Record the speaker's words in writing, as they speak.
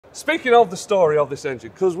Speaking of the story of this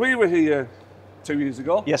engine, because we were here 2 years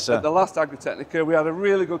ago. Yes, sir. At the last Agritechnica, we had a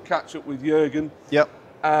really good catch up with Jürgen. Yep.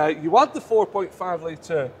 You had the 4.5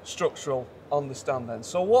 litre structural on the stand then.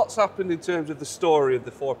 So what's happened in terms of the story of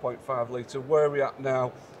the 4.5 litre? Where are we at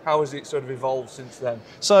now? How has it sort of evolved since then?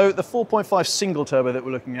 So the 4.5 single turbo that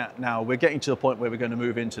we're looking at now, we're getting to the point where we're going to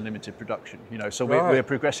move into limited production. You know, so we're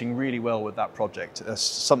progressing really well with that project. It's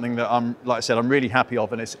something that like I said, I'm really happy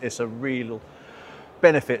of, and it's a real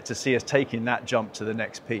benefit to see us taking that jump to the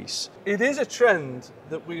next piece. It is a trend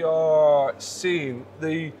that we are seeing.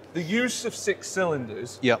 The use of 6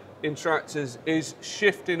 cylinders in tractors is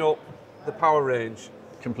shifting up the power range.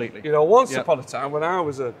 Completely. You know, once upon a time, when I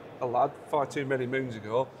was a lad, far too many moons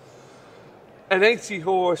ago, an 80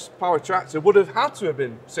 horsepower tractor would have had to have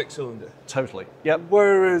been 6 cylinder. Totally. Yep.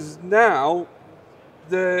 Whereas now,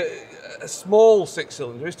 a small 6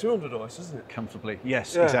 cylinder is 200 horse, isn't it? Comfortably,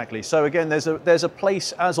 yes, exactly. So again, there's a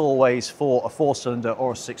place, as always, for a 4 cylinder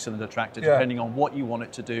or a 6 cylinder tractor, depending on what you want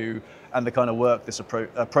it to do and the kind of work that's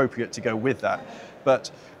appropriate to go with that.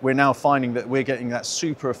 But we're now finding that we're getting that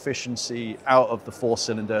super efficiency out of the 4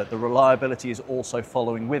 cylinder. The reliability is also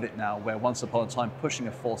following with it now, where once upon a time pushing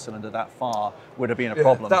a 4 cylinder that far would have been a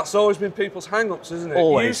problem. That's always been people's hang-ups, isn't it?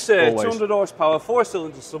 Always, you say always. 200 horsepower, 4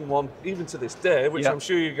 cylinder to someone, even to this day, which I'm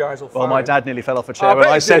sure you guys will find. Well, my dad nearly fell off a chair when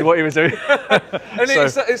I said what he was doing. And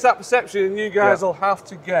it's that perception, and you guys will have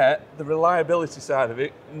to get the reliability side of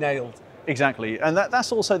it nailed. Exactly, and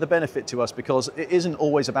that's also the benefit to us, because it isn't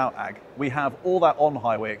always about ag. We have all that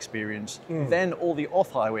on-highway experience, then all the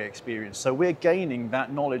off-highway experience. So we're gaining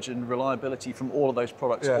that knowledge and reliability from all of those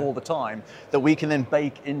products all the time that we can then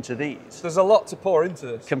bake into these. There's a lot to pour into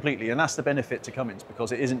this. Completely, and that's the benefit to Cummins,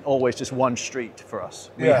 because it isn't always just one street for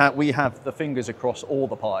us. We have the fingers across all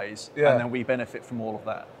the pies, and then we benefit from all of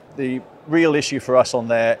that. The real issue for us on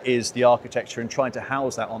there is the architecture and trying to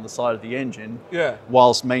house that on the side of the engine,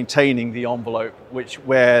 whilst maintaining the envelope,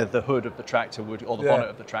 where the hood of the tractor would, or the bonnet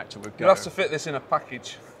of the tractor would go. You have to fit this in a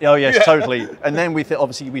package. Oh yes, totally. And then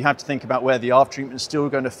obviously we have to think about where the aft treatment is still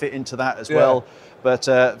going to fit into that as well. But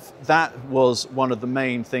that was one of the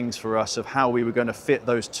main things for us, of how we were going to fit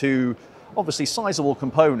those two obviously sizable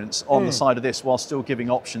components on the side of this, while still giving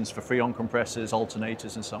options for freon compressors,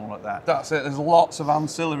 alternators, and so on like that. That's it. There's lots of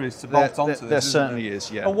ancillaries to bolt onto this. There certainly is,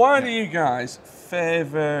 yeah. And why do you guys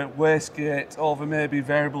favour wastegate over maybe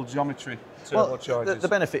variable geometry turbochargers? The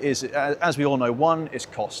benefit is, as we all know, one is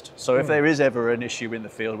cost. So if there is ever an issue in the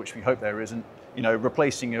field, which we hope there isn't, you know,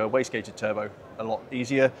 replacing a wastegated turbo a lot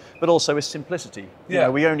easier, but also is simplicity. You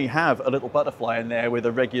know, we only have a little butterfly in there with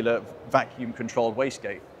a regular vacuum controlled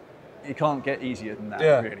wastegate. You can't get easier than that,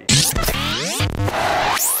 really.